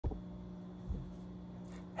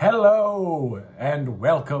Hello and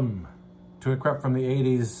welcome to a Crep from the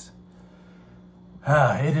 80s.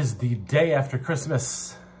 It is the day after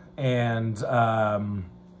Christmas and I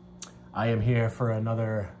am here for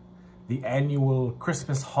the annual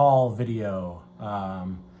Christmas haul video. I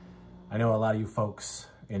know a lot of you folks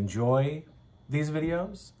enjoy these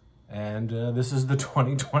videos and this is the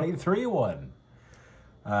 2023 one.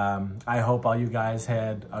 I hope all you guys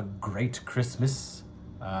had a great Christmas.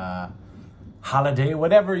 Holiday,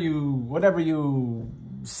 whatever you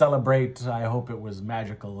celebrate, I hope it was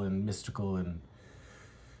magical and mystical and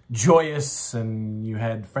joyous, and you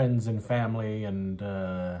had friends and family and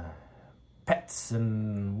pets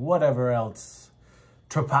and whatever else,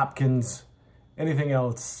 Tropopkins, anything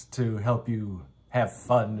else to help you have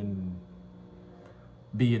fun and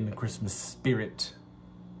be in the Christmas spirit.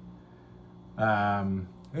 It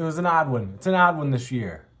was an odd one. It's an odd one this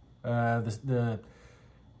year.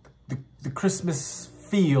 The Christmas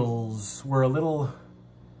feels were a little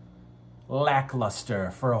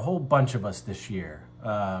lackluster for a whole bunch of us this year,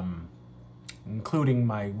 including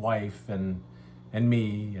my wife and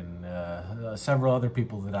me and several other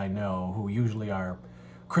people that I know who usually are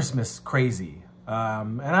Christmas crazy.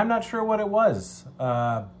 And I'm not sure what it was.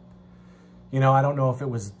 You know, I don't know if it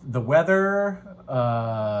was the weather,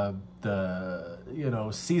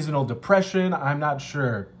 seasonal depression. I'm not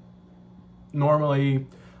sure. Normally,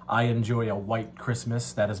 I enjoy a white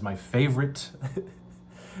Christmas. That is my favorite.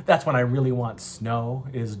 That's when I really want snow,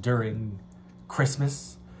 is during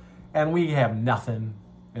Christmas. And we have nothing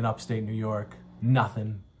in upstate New York.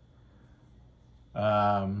 Nothing.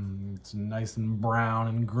 It's nice and brown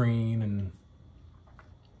and green and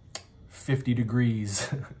 50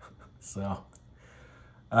 degrees. So,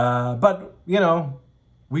 but, you know,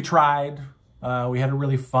 we tried. We had a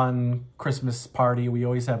really fun Christmas party. We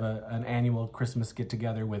always have an annual Christmas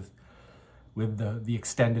get-together with the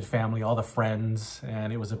extended family, all the friends,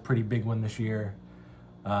 and it was a pretty big one this year.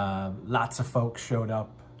 Lots of folks showed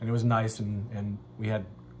up, and it was nice, and we had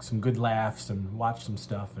some good laughs and watched some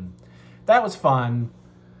stuff, and that was fun.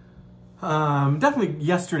 Definitely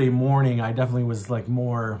yesterday morning, I definitely was like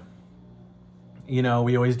more, you know,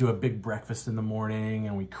 we always do a big breakfast in the morning,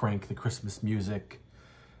 and we crank the Christmas music.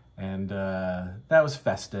 And that was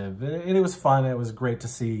festive, and it was fun. It was great to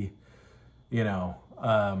see, you know,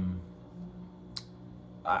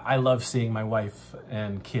 I love seeing my wife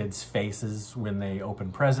and kids' faces when they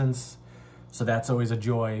open presents. So that's always a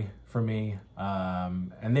joy for me.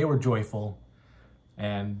 And they were joyful.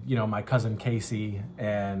 And, you know, my cousin Casey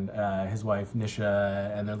and his wife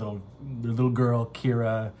Nisha and their little girl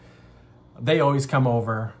Kira, they always come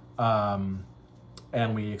over.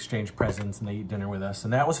 And we exchange presents and they eat dinner with us.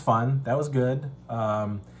 And that was fun. That was good.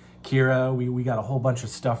 Kira, we got a whole bunch of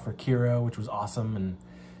stuff for Kira, which was awesome. And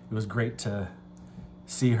it was great to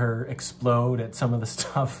see her explode at some of the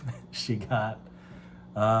stuff she got.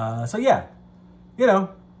 So yeah, you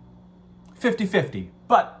know, 50-50.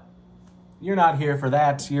 But you're not here for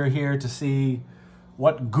that. You're here to see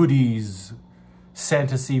what goodies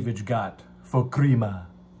Santa Savage got for Crema.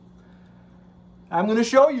 I'm going to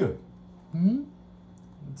show you.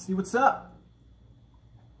 Let's see what's up.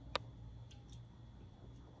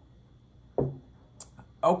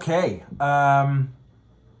 Okay.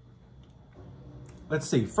 Let's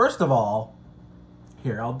see. First of all,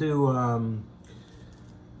 here I'll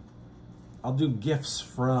do gifts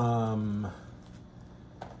from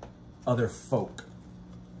other folk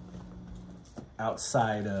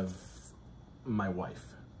outside of my wife.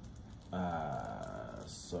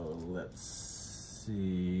 So let's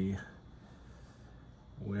see.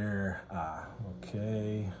 Where,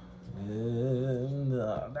 okay.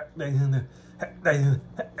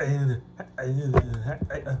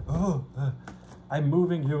 I'm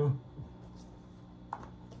moving you.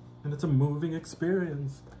 And it's a moving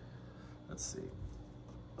experience. Let's see.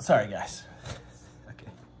 Sorry, guys.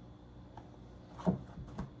 Okay.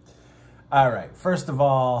 All right. First of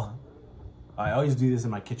all, I always do this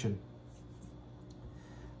in my kitchen.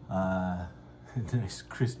 Nice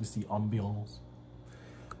Christmassy ambiance.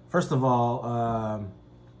 First of all,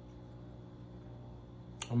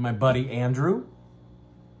 my buddy Andrew,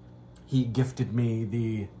 he gifted me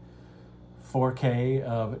the 4K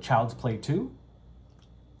of Child's Play 2.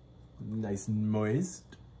 Nice and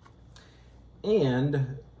moist.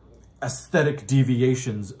 And Aesthetic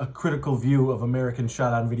Deviations, a critical view of American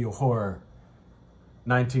shot-on-video horror,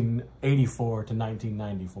 1984 to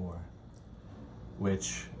 1994.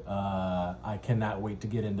 Which, I cannot wait to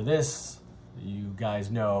get into this. You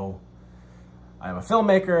guys know I'm a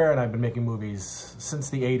filmmaker and I've been making movies since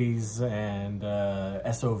the 80s, and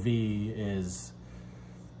SOV is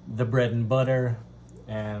the bread and butter.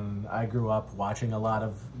 and I grew up watching a lot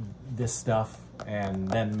of this stuff and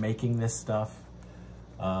then making this stuff.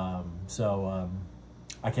 So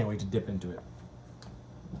I can't wait to dip into it.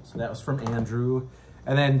 So that was from Andrew.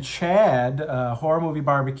 And then Chad, Horror Movie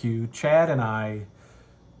Barbecue, Chad and I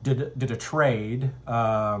did a trade.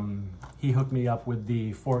 He hooked me up with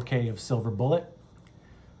the 4K of Silver Bullet,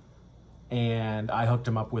 and I hooked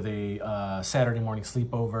him up with a Saturday Morning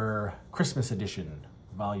Sleepover Christmas Edition,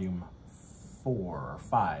 Volume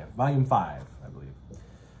 5, I believe.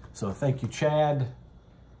 So thank you, Chad.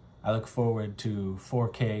 I look forward to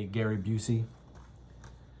 4K Gary Busey.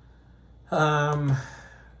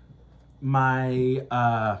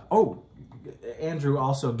 Andrew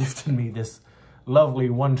also gifted me this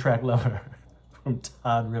lovely One Track Lover from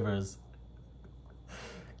Todd Rivers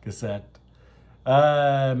cassette.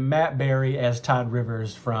 Matt Berry as Todd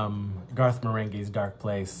Rivers from Garth Marenghi's Dark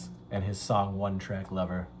Place and his song One Track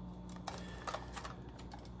Lover.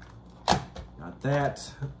 Got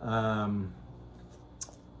that.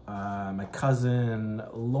 My cousin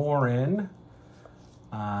Lauren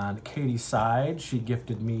on Katie's side, she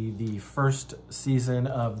gifted me the first season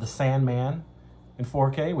of The Sandman in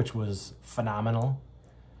 4K, which was phenomenal.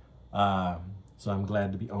 So I'm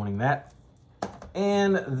glad to be owning that.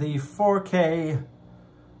 And the 4K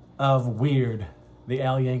of Weird, the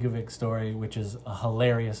Al Yankovic story, which is a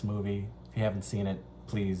hilarious movie. If you haven't seen it,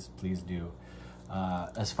 please do.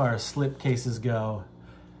 As far as slipcases go,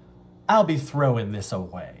 I'll be throwing this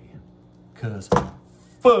away, because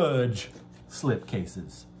fudge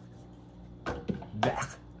slipcases.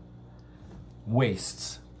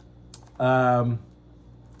 Wastes. So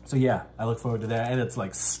yeah, I look forward to that, and it's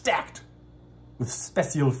like stacked with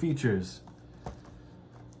special features.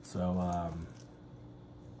 So I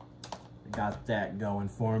got that going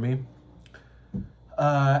for me.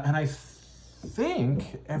 And I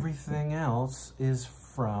think everything else is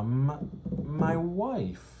from my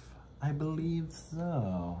wife. I believe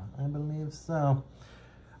so. All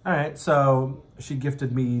right, so she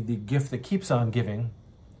gifted me the gift that keeps on giving,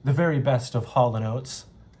 the very best of Hall & Oates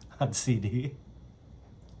on CD.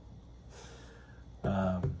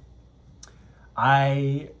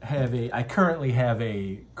 I currently have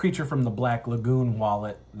a Creature from the Black Lagoon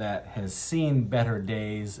wallet that has seen better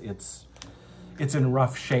days. It's in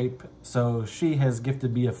rough shape, so she has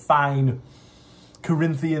gifted me a fine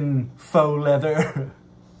Corinthian faux leather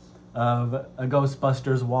of a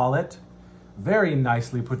Ghostbusters wallet. Very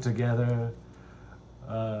nicely put together.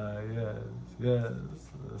 Yes.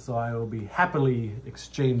 So I will be happily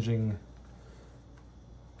exchanging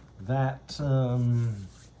that.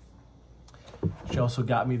 She also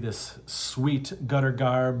got me this sweet Gutter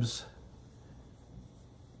Garbs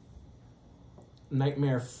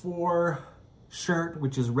Nightmare 4 shirt,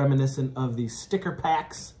 which is reminiscent of the sticker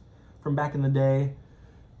packs from back in the day.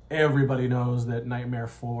 Everybody knows that Nightmare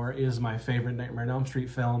 4 is my favorite Nightmare on Elm Street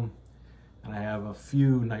film, and I have a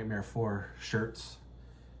few Nightmare 4 shirts,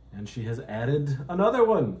 and she has added another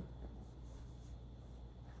one.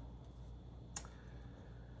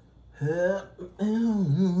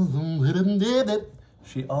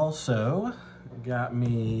 She also got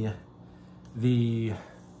me the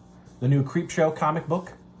new Creepshow comic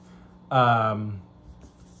book.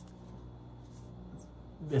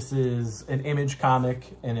 This is an Image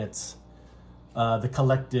comic, and it's the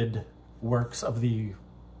collected works of the,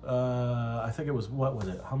 I think it was, what was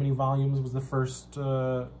it? How many volumes was the first?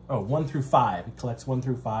 1 through 5. It collects 1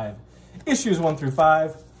 through 5. Issues 1 through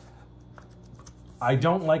 5. I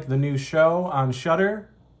don't like the new show on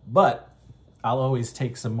Shudder, but I'll always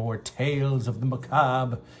take some more Tales of the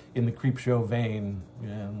Macabre in the Creepshow vein,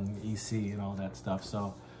 and EC and all that stuff.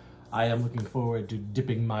 So I am looking forward to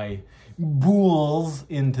dipping my bools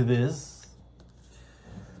into this.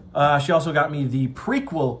 She also got me the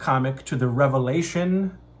prequel comic to the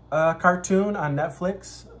Revelation cartoon on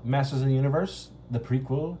Netflix, Masters of the Universe, the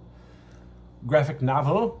prequel graphic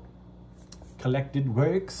novel, collected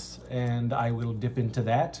works, and I will dip into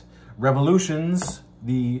that. Revolutions,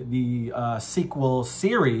 the sequel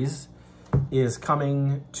series, is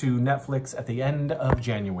coming to Netflix at the end of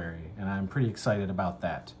January, and I'm pretty excited about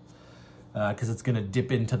that. Because it's going to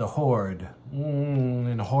dip into the Horde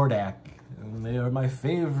and Hordak. And they are my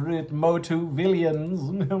favorite Motu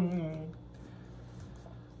villains.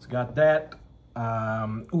 So got that.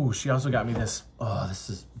 She also got me this. Oh, this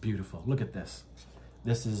is beautiful. Look at this.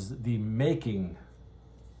 This is the making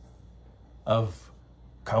of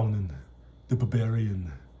Conan the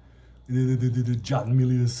Barbarian. John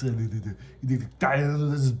Milius, the guy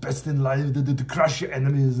that is best in life, to crush your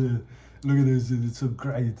enemies. Look at this, it's so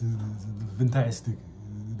great, it's fantastic.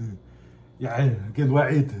 Yeah, I can't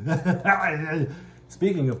wait.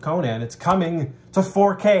 speaking of Conan, it's coming to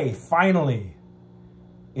 4K finally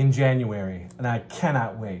in January, and I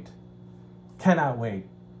cannot wait. Cannot wait.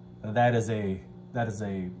 That's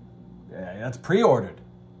pre-ordered.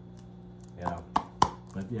 Yeah,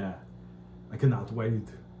 but yeah, I cannot wait.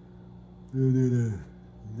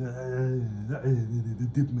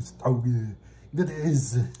 That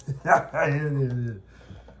is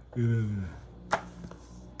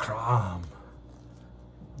Crom.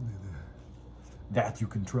 That you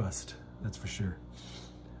can trust. That's for sure.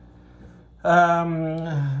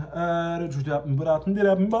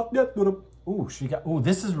 Ooh,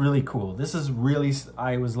 this is really cool. This is really,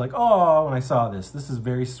 I was like, oh, when I saw this is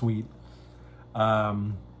very sweet.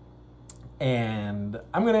 And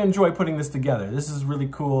I'm going to enjoy putting this together. This is really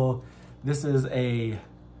cool. This is a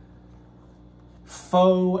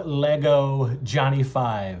faux Lego Johnny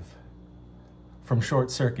 5 from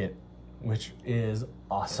Short Circuit, which is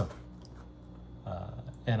awesome.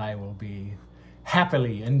 And I will be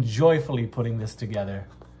happily and joyfully putting this together.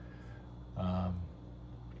 I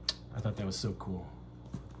thought that was so cool.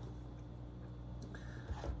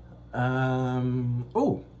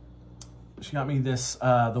 Oh, she got me this,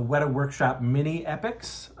 the Weta Workshop Mini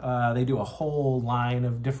Epics. They do a whole line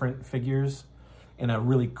of different figures in a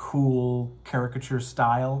really cool caricature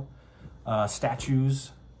style,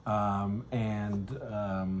 statues. You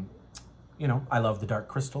know, I love the Dark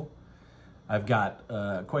Crystal. I've got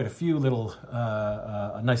quite a few little,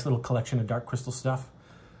 a nice little collection of Dark Crystal stuff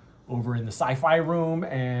over in the sci-fi room,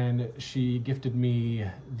 and she gifted me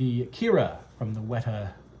the Kira from the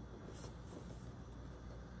Weta.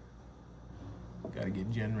 Gotta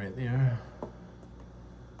get Jen right there.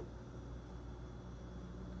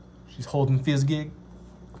 She's holding Fizzgig,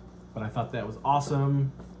 but I thought that was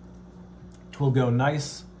awesome. It will go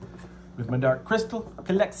nice with my Dark Crystal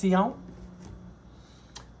collection.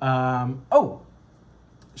 Oh,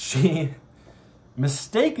 she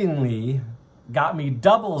mistakenly got me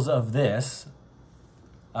doubles of this.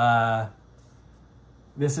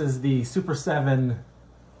 This is the Super 7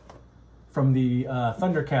 from the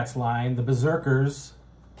Thundercats line, the Berserkers,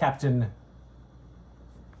 Captain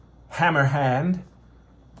Hammerhand.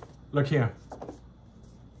 Look here.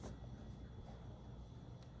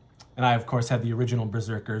 And I, of course, have the original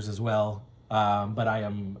Berserkers as well. But I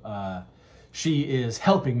am, she is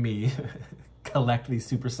helping me collect these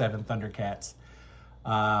Super 7 Thundercats.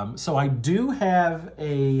 So I do have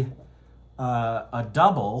a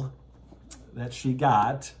double that she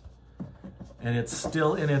got, and it's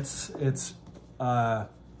still in its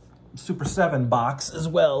Super 7 box as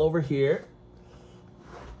well over here.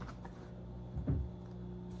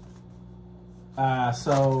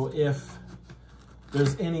 So if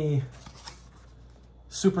there's any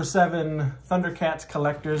Super 7 Thundercats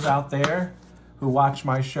collectors out there who watch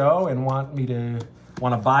my show and want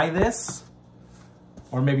to buy this,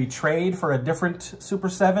 or maybe trade for a different Super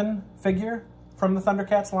 7 figure from the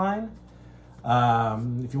Thundercats line,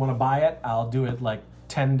 if you want to buy it, I'll do it like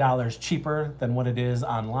 $10 cheaper than what it is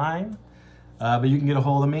online. But you can get a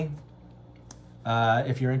hold of me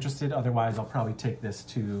if you're interested. Otherwise, I'll probably take this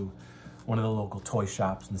to one of the local toy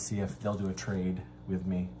shops and see if they'll do a trade with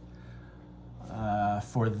me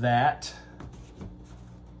for that.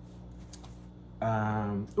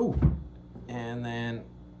 Ooh, and then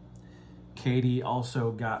Katie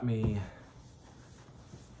also got me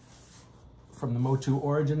from the Motu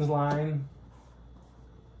Origins line,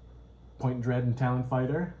 Point Dread and Talon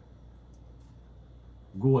Fighter.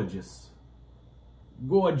 Gorgeous.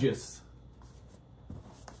 Gorgeous.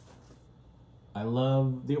 I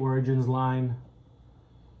love the Origins line.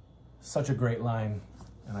 Such a great line,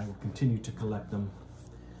 and I will continue to collect them.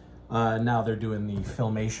 Now they're doing the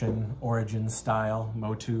Filmation Origins style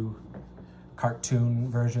Motu cartoon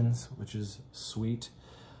versions, which is sweet.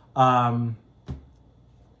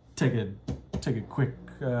 Take a quick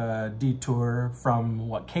detour from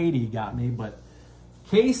what Katie got me, but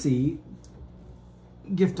Casey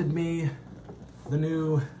gifted me the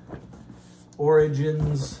new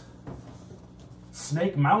Origins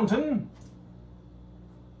Snake Mountain.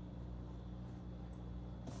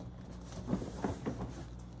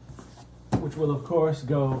 Which will, of course,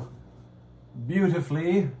 go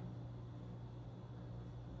beautifully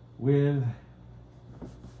with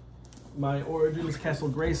my Origins Castle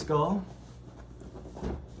Grayskull,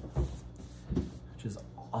 which is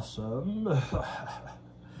awesome.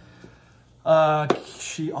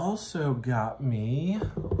 She also got me,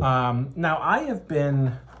 now I have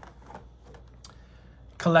been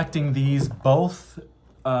collecting these both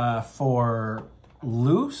for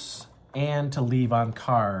loose and to leave on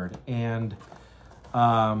card, and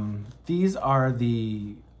these are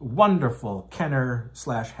the wonderful Kenner /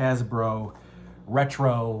 Hasbro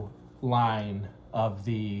retro line of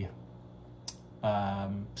the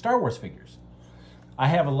Star Wars figures. I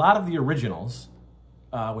have a lot of the originals,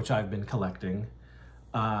 which I've been collecting,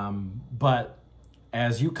 but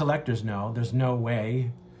as you collectors know, there's no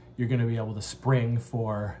way you're going to be able to spring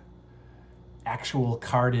for actual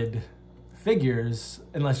carded figures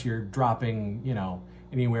unless you're dropping, you know,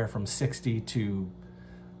 anywhere from $60 to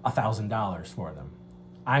 $1,000 for them.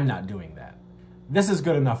 I'm not doing that. This is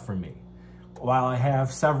good enough for me. While I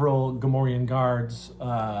have several Gamorrean guards,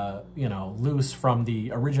 you know, loose from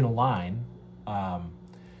the original line,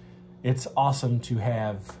 it's awesome to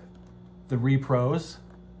have the repros.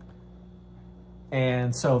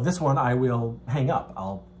 And so this one I will hang up.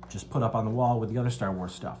 I'll just put up on the wall with the other Star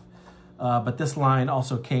Wars stuff. But this line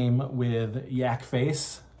also came with Yak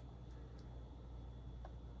Face.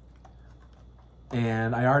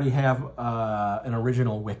 And I already have an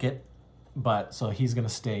original Wicket, but so he's gonna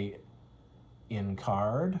stay on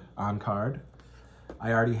card.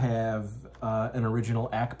 I already have an original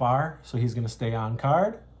Akbar, so he's gonna stay on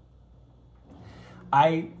card.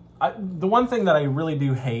 The one thing that I really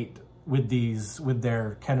do hate with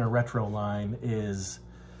their Kenner Retro line is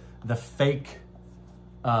the fake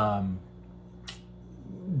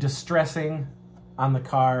distressing on the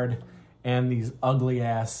card and these ugly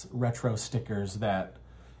ass retro stickers that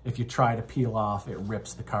if you try to peel off, it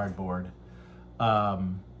rips the cardboard.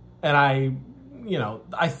 And I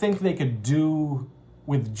think they could do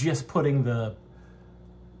with just putting the,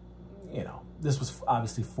 you know, this was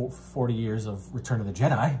obviously 40 years of Return of the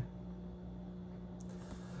Jedi.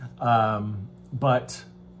 But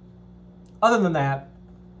other than that,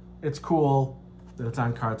 it's cool that it's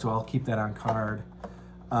on card, so I'll keep that on card.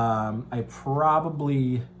 I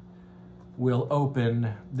probably will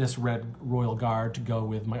open this red Royal Guard to go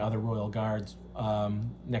with my other Royal Guards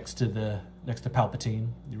next to Palpatine,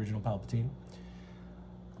 the original Palpatine.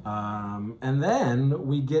 And then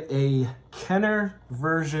we get a Kenner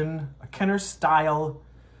version, a Kenner style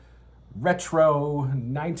retro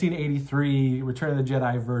 1983 Return of the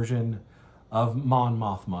Jedi version of Mon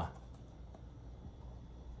Mothma.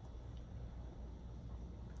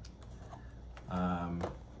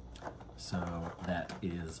 So that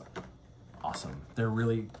is awesome. They're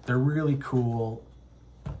really cool,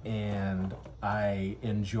 and I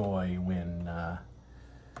enjoy when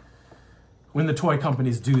the toy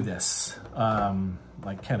companies do this,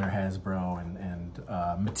 like Kenner, Hasbro, and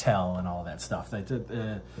Mattel, and all that stuff. They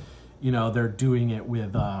did, you know, they're doing it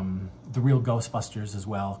with the real Ghostbusters as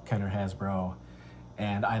well, Kenner, Hasbro,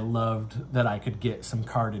 and I loved that I could get some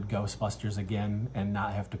carded Ghostbusters again and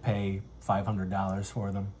not have to pay $500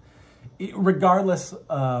 for them. Regardless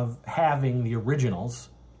of having the originals,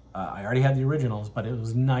 I already had the originals, but it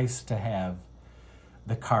was nice to have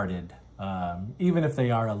the carded, even if they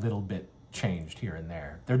are a little bit changed here and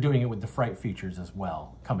there. They're doing it with the Fright features as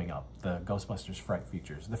well, coming up, the Ghostbusters Fright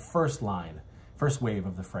features, the first wave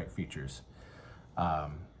of the Fright features.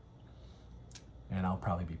 And I'll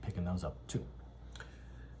probably be picking those up too.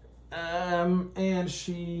 And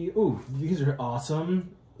these are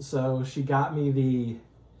awesome. So she got me the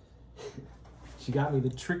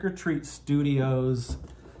Trick or Treat Studios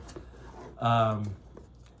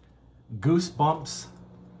Goosebumps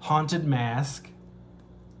Haunted Mask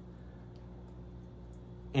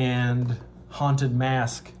and Haunted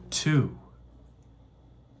Mask 2,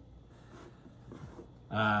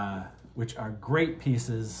 which are great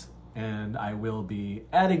pieces, and I will be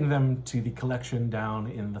adding them to the collection down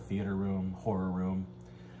in the theater room, horror room.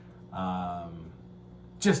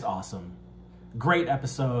 Just awesome. Great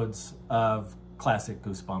episodes of classic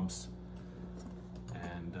Goosebumps.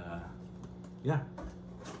 And yeah.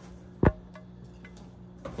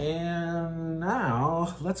 And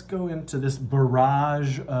now let's go into this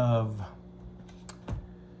barrage of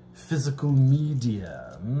physical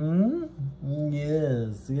media.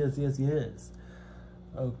 Yes.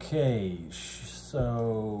 Okay,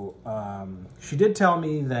 so she did tell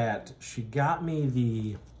me that she got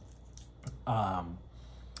me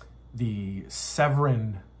the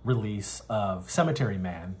Severin release of Cemetery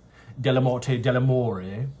Man, Della Morte Della More,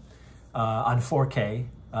 on 4K.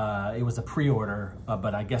 It was a pre-order,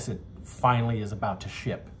 but I guess it finally is about to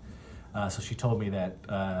ship. So she told me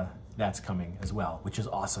that that's coming as well, which is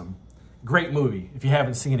awesome. Great movie. If you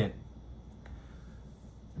haven't seen it,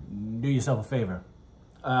 do yourself a favor.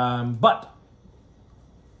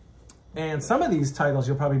 And some of these titles,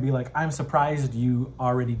 you'll probably be like, I'm surprised you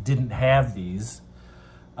already didn't have these.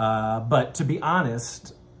 But to be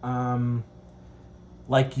honest,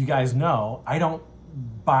 like you guys know, I don't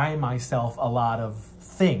buy myself a lot of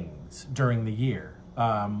things during the year.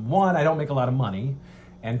 One, I don't make a lot of money.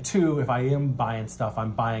 And two, if I am buying stuff,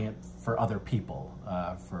 I'm buying it for other people,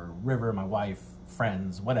 for River, my wife,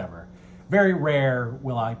 friends, whatever. Very rare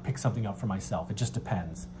will I pick something up for myself. It just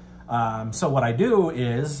depends. So what I do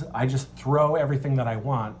is I just throw everything that I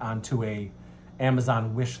want onto a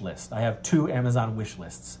Amazon wish list. I have 2 Amazon wish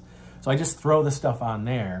lists. So I just throw the stuff on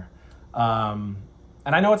there. And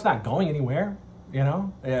I know it's not going anywhere, you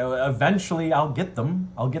know. Eventually I'll get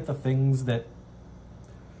them. I'll get the things that,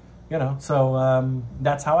 you know, so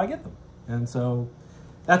that's how I get them. And so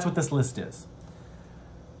that's what this list is.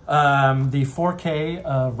 The 4K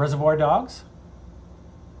of Reservoir Dogs.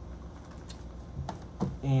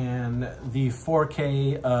 And the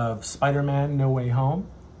 4K of Spider-Man No Way Home,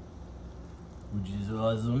 which is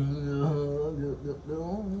awesome.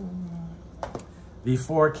 The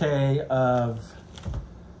 4K of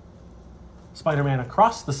Spider-Man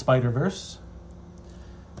Across the Spider-Verse.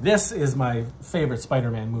 This is my favorite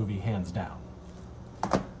Spider-Man movie, hands down.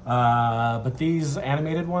 But these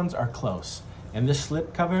animated ones are close. And this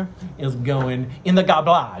slipcover is going in the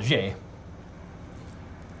garbage.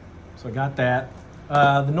 So I got that.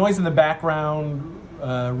 The noise in the background,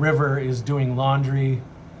 River is doing laundry,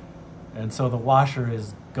 and so the washer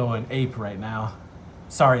is going ape right now.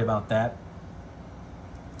 Sorry about that.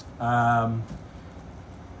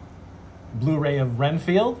 Blu-ray of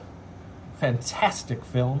Renfield. Fantastic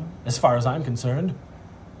film, as far as I'm concerned.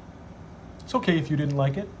 It's okay if you didn't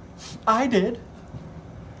like it. I did.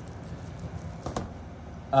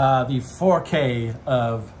 The 4K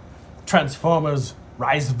of Transformers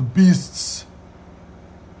Rise of the Beasts.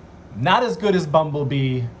 Not as good as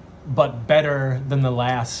Bumblebee, but better than the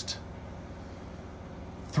last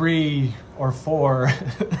 3 or 4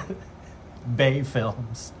 Bay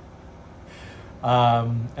films.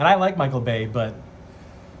 And I like Michael Bay, but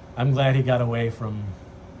I'm glad he got away from,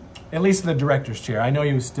 at least in the director's chair. I know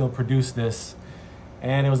he would still produce this,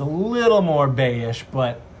 and it was a little more Bay-ish,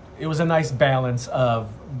 but it was a nice balance of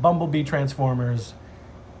Bumblebee Transformers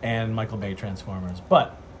and Michael Bay Transformers.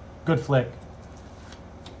 But good flick.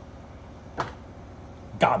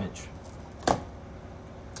 Garbage.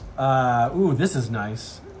 Ooh, this is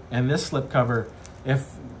nice. And this slipcover, if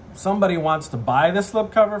somebody wants to buy this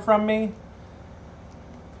slipcover from me,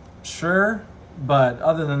 sure. But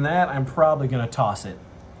other than that, I'm probably gonna toss it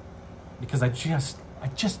because I just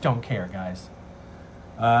don't care, guys.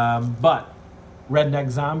 But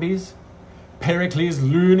Redneck Zombies, Pericles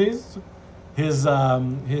Lunis, his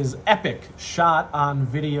epic shot on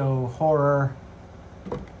video horror.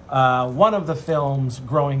 One of the films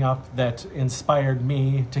growing up that inspired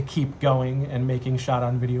me to keep going and making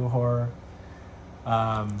shot-on-video horror.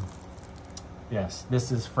 Yes,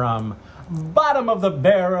 this is from Bottom of the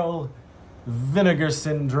Barrel, Vinegar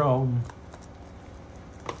Syndrome.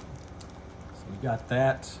 So we got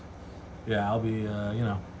that. Yeah, I'll be, you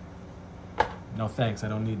know, no thanks, I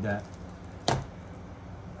don't need that.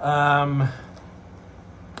 A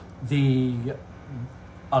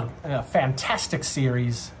fantastic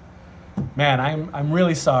series. Man, I'm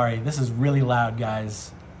really sorry. This is really loud,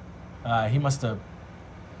 guys. He must have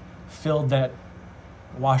filled that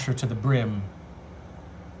washer to the brim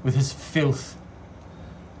with his filth.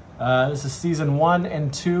 This is season 1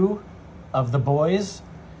 and 2 of The Boys,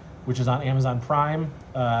 which is on Amazon Prime.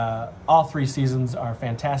 All 3 seasons are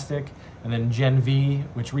fantastic. And then Gen V,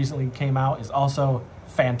 which recently came out, is also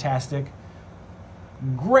fantastic.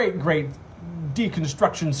 Great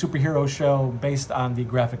deconstruction superhero show based on the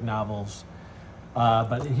graphic novels.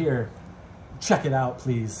 But here, check it out,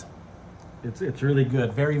 please. It's really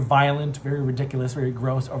good. Very violent, very ridiculous, very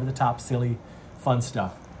gross, over the top, silly, fun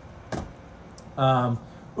stuff.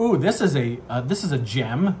 Ooh, this is a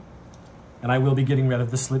gem, and I will be getting rid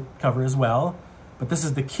of the slip cover as well. But this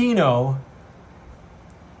is the Kino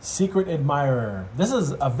Secret Admirer. This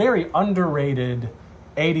is a very underrated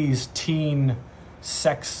 80s teen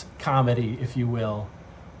sex comedy, if you will.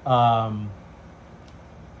 And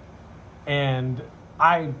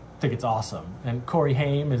I think it's awesome. And Corey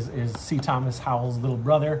Haim is C. Thomas Howell's little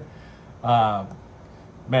brother.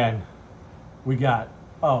 Man, we got,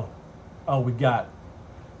 we got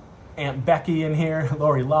Aunt Becky in here,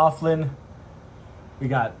 Lori Loughlin. We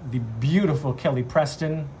got the beautiful Kelly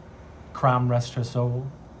Preston, Crom, rest her soul.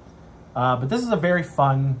 But this is a very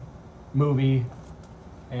fun movie,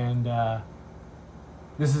 and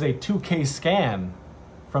this is a 2K scan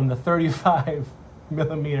from the 35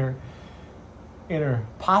 millimeter inner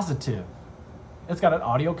positive. It's got an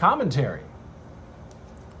audio commentary.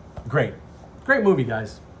 Great movie,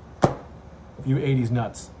 guys. You 80s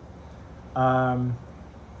nuts.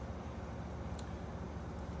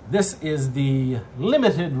 This is the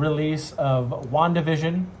limited release of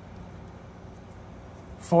WandaVision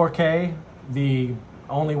 4K. The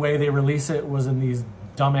only way they release it was in these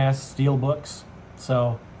dumbass steel books.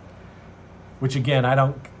 So, which again, I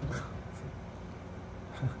don't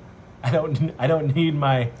need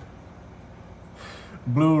my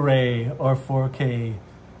Blu-ray or 4K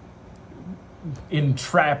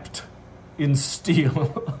entrapped in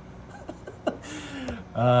steel.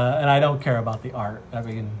 And I don't care about the art. I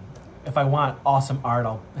mean, if I want awesome art,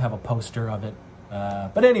 I'll have a poster of it.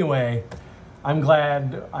 But anyway, I'm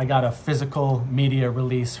glad I got a physical media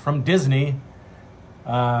release from Disney,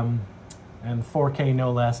 and 4K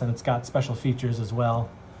no less, and it's got special features as well.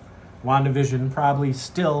 WandaVision, probably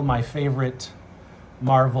still my favorite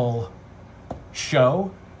Marvel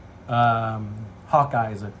show.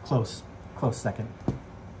 Hawkeye is a close second.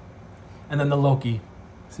 And then the Loki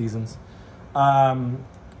seasons.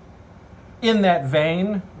 In that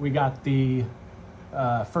vein, we got the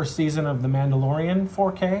first season of The Mandalorian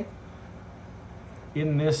 4K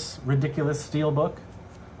in this ridiculous steelbook,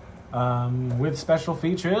 with special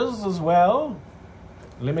features as well,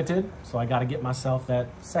 limited. So I got to get myself that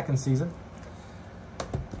second season.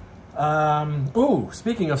 Ooh,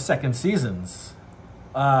 speaking of second seasons,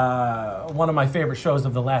 one of my favorite shows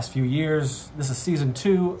of the last few years. This is season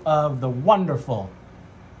 2 of the wonderfully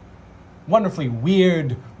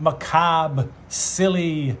weird, macabre,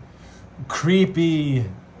 silly, creepy,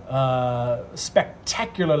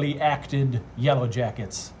 spectacularly acted Yellow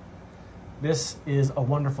Jackets. This is a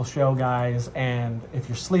wonderful show, guys, and if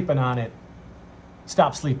you're sleeping on it,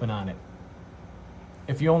 stop sleeping on it.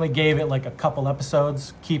 If you only gave it like a couple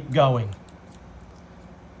episodes, keep going,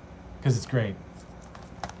 because it's great.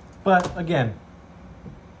 But again,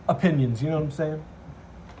 opinions, you know what I'm saying?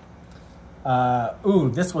 Ooh,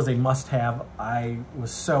 this was a must-have. I was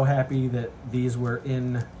so happy that these were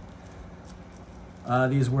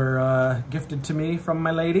gifted to me from my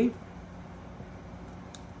lady.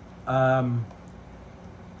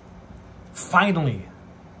 Finally,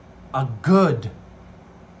 a good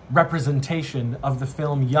representation of the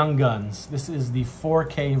film Young Guns. This is the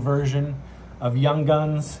 4K version of Young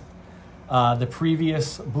Guns. The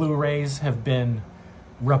previous Blu-rays have been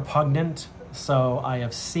repugnant. So I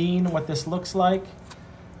have seen what this looks like.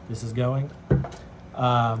 This is going.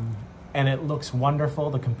 And it looks wonderful.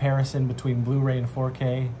 The comparison between Blu-ray and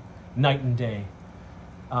 4K, night and day.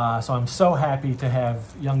 So I'm so happy to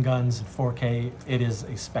have Young Guns in 4K. It is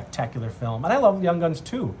a spectacular film. And I love Young Guns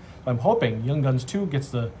 2. So I'm hoping Young Guns 2 gets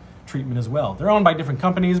the treatment as well. They're owned by different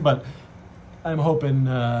companies, but I'm hoping,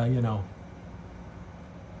 you know,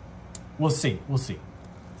 we'll see. We'll see.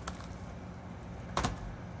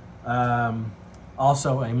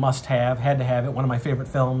 Also a must-have, had to have it. One of my favorite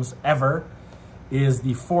films ever is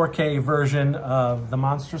the 4K version of The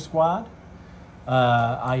Monster Squad.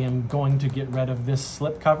 I am going to get rid of this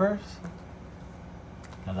slipcover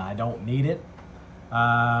because I don't need it.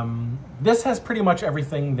 This has pretty much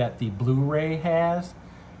everything that the Blu-ray has.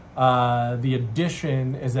 The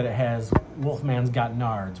addition is that it has Wolfman's Got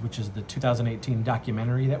Nards, which is the 2018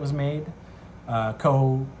 documentary that was made,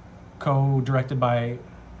 co-directed by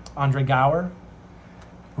Andre Gower,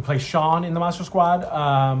 who plays Sean in the Monster Squad.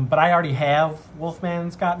 But I already have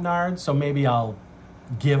Wolfman's Got Nards, so maybe I'll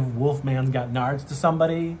give Wolfman's Got Nards to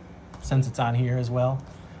somebody since it's on here as well.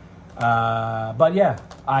 But yeah,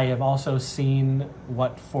 I have also seen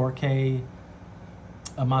what 4K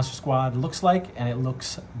Monster Squad looks like, and it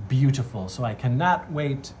looks beautiful. So I cannot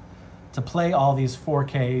wait to play all these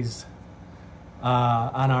 4Ks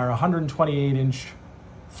on our 128-inch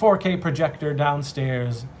 4K projector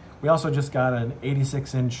downstairs. We also just got an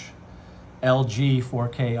 86-inch LG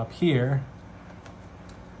 4K up here,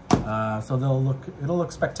 so it'll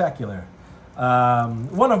look spectacular.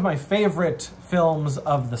 One of my favorite films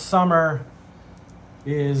of the summer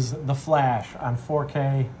is The Flash on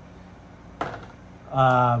 4K.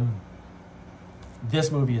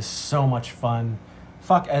 This movie is so much fun.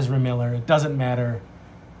 Fuck Ezra Miller. It doesn't matter.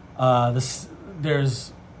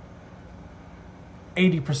 There's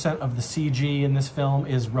 80% of the CG in this film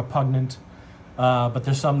is repugnant, but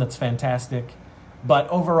there's some that's fantastic. But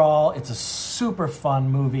overall, it's a super fun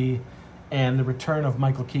movie, and the return of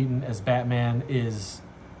Michael Keaton as Batman is,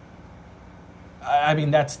 I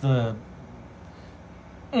mean, that's the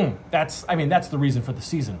reason for the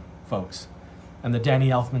season, folks. And the Danny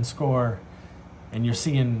Elfman score, and you're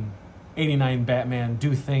seeing 89 Batman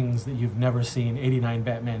do things that you've never seen 89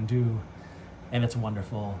 Batman do. And it's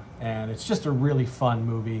wonderful, and it's just a really fun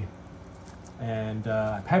movie, and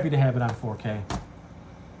I'm happy to have it on 4K.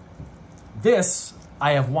 This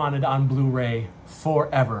I have wanted on Blu-ray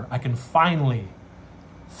forever. I can finally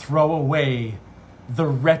throw away the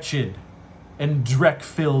wretched and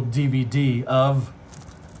dreck-filled DVD of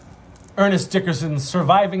Ernest Dickerson's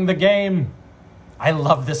Surviving the Game. I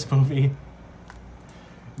love this movie.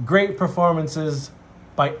 Great performances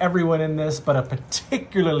by everyone in this, but a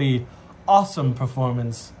particularly awesome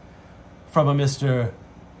performance from a Mr.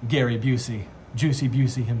 Gary Busey, Juicy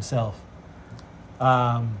Busey himself.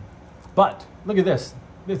 But look at this.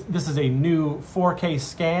 This is a new 4K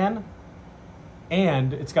scan,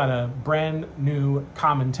 and it's got a brand new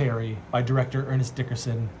commentary by director Ernest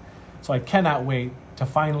Dickerson. So I cannot wait to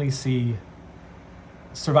finally see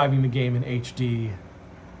Surviving the Game in HD,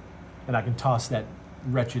 and I can toss that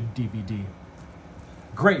wretched DVD.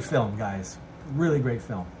 Great film, guys. Really great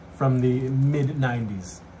film from the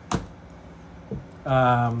mid-90s.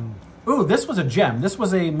 Ooh, this was a gem. This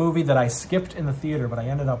was a movie that I skipped in the theater, but I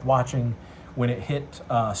ended up watching when it hit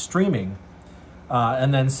streaming,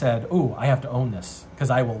 and then said, ooh, I have to own this because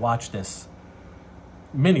I will watch this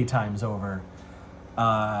many times over.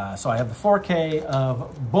 So I have the 4K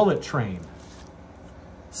of Bullet Train.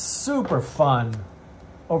 Super fun,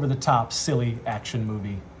 over-the-top, silly action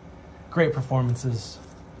movie. Great performances.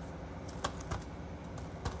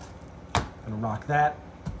 Gonna rock that.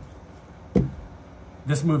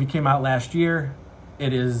 This movie came out last year.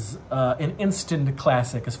 It is an instant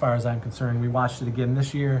classic as far as I'm concerned. We watched it again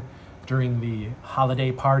this year during the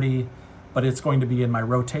holiday party, but it's going to be in my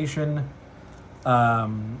rotation.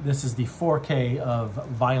 This is the 4K of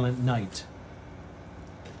Violent Night.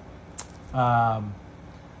 Tommy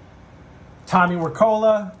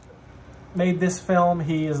Wirkola made this film.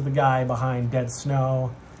 He is the guy behind Dead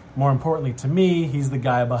Snow. More importantly to me, he's the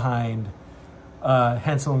guy behind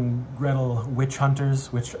Hansel and Gretel Witch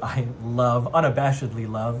Hunters, which I love, unabashedly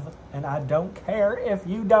love, and I don't care if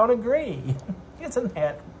you don't agree. Isn't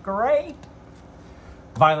that great?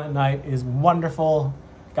 Violent Night is wonderful.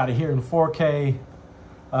 Got it here in 4K.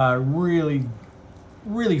 Really,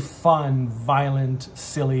 really fun, violent,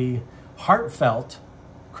 silly, heartfelt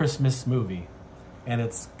Christmas movie. And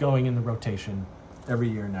it's going in the rotation every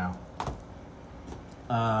year now.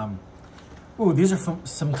 Ooh, these are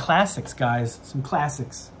some classics, guys. Some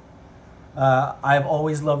classics. I've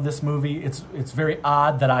always loved this movie. It's very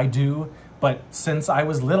odd that I do, but since I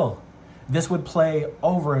was little, this would play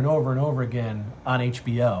over and over and over again on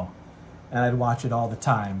HBO, and I'd watch it all the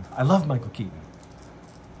time. I love Michael Keaton.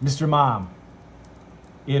 Mr. Mom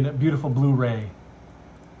in beautiful Blu-ray.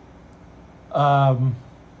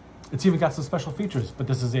 It's even got some special features, but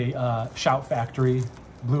this is a Shout Factory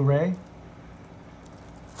Blu-ray.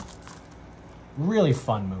 Really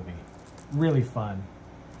fun movie. Really fun.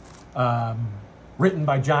 Written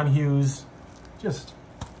by John Hughes. Just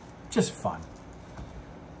fun.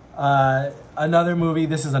 Another movie,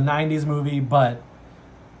 this is a 90s movie, but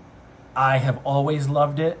I have always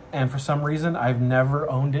loved it, and for some reason, I've never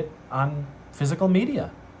owned it on physical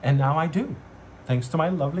media, and now I do, thanks to my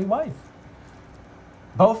lovely wife.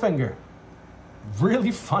 Bowfinger.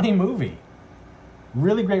 Really funny movie.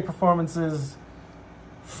 Really great performances.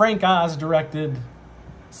 Frank Oz directed.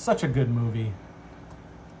 Such a good movie.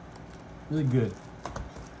 Really good.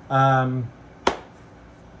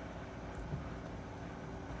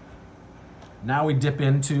 Now we dip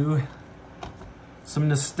into some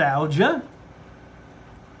nostalgia.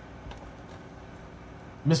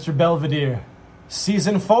 Mr. Belvedere,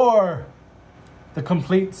 Season 4. The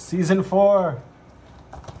complete Season 4.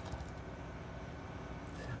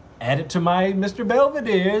 Add it to my Mr.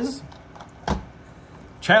 Belvedere's.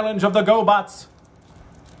 Challenge of the GoBots.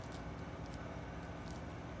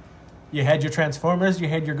 You had your Transformers, you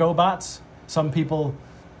had your GoBots. Some people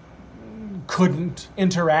couldn't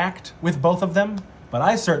interact with both of them, but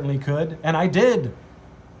I certainly could, and I did.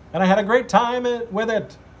 And I had a great time with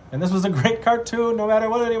it. And this was a great cartoon, no matter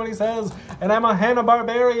what anybody says. And I'm a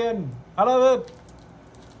Hanna-Barbarian. I love it.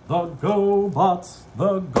 The GoBots,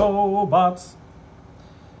 the GoBots.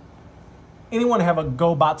 Anyone have a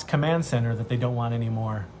GoBots command center that they don't want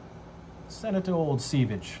anymore? Send it to old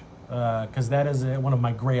Sievage, because that is one of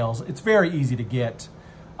my grails. It's very easy to get,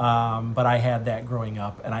 but I had that growing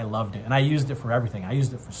up, and I loved it. And I used it for everything. I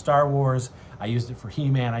used it for Star Wars. I used it for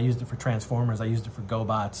He-Man. I used it for Transformers. I used it for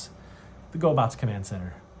GoBots. The GoBots command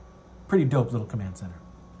center. Pretty dope little command center.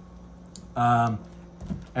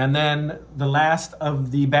 And then the last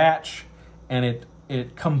of the batch, and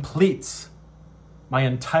it completes my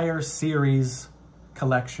entire series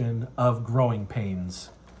collection of Growing Pains.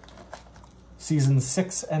 Seasons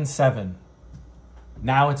 6 and 7.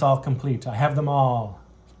 Now it's all complete. I have them all.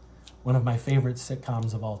 One of my favorite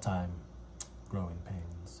sitcoms of all time, Growing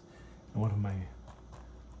Pains. And one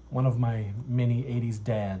of my many 80s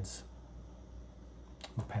dads.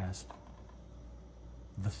 We're past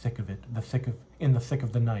the thick of it, in the thick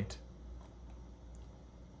of the night.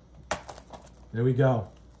 There we go.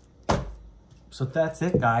 So that's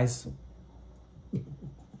it, guys.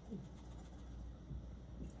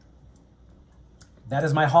 That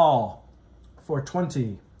is my haul for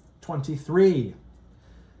 2023.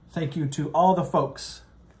 Thank you to all the folks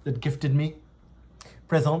that gifted me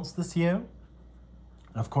presents this year. And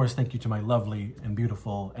of course, thank you to my lovely and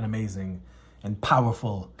beautiful and amazing and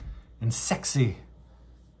powerful and sexy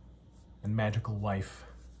and magical wife,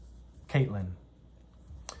 Caitlin.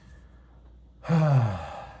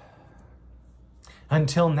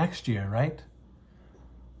 Until next year, right?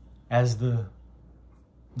 As the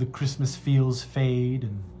Christmas feels fade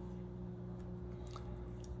and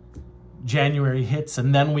January hits,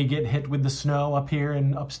 and then we get hit with the snow up here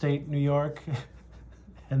in upstate New York.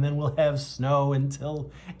 And then we'll have snow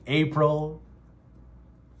until April.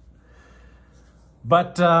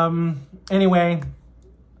 But anyway,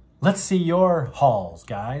 let's see your hauls,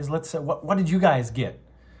 guys. Let's what did you guys get?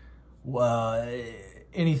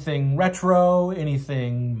 Anything retro?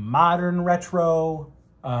 Anything modern retro?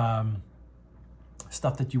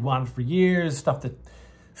 Stuff that you wanted for years? Stuff that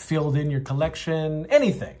filled in your collection?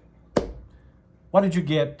 Anything? What did you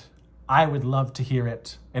get? I would love to hear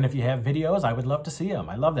it. And if you have videos, I would love to see them.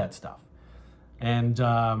 I love that stuff. And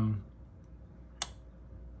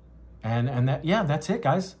that, yeah, that's it,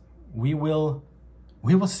 guys. We will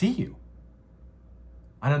see you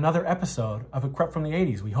on another episode of A Crep from the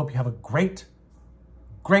 80s. We hope you have a great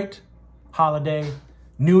holiday.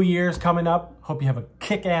 New Year's coming up. Hope you have a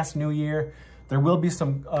kick-ass New Year. There will be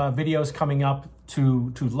some videos coming up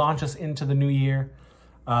to launch us into the new year.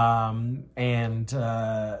 And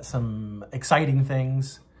some exciting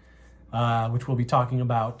things, which we'll be talking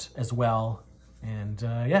about as well. And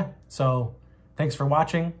yeah, so thanks for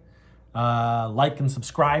watching. Like and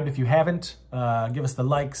subscribe if you haven't. Give us the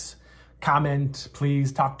likes, comment,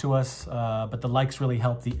 please talk to us. But the likes really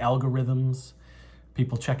help the algorithms,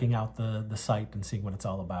 people checking out the site and seeing what it's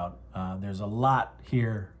all about. There's a lot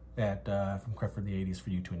here at from Crep for the 80s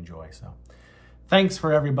for you to enjoy. So thanks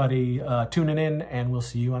for everybody tuning in, and we'll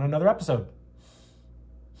see you on another episode.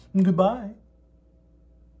 Goodbye.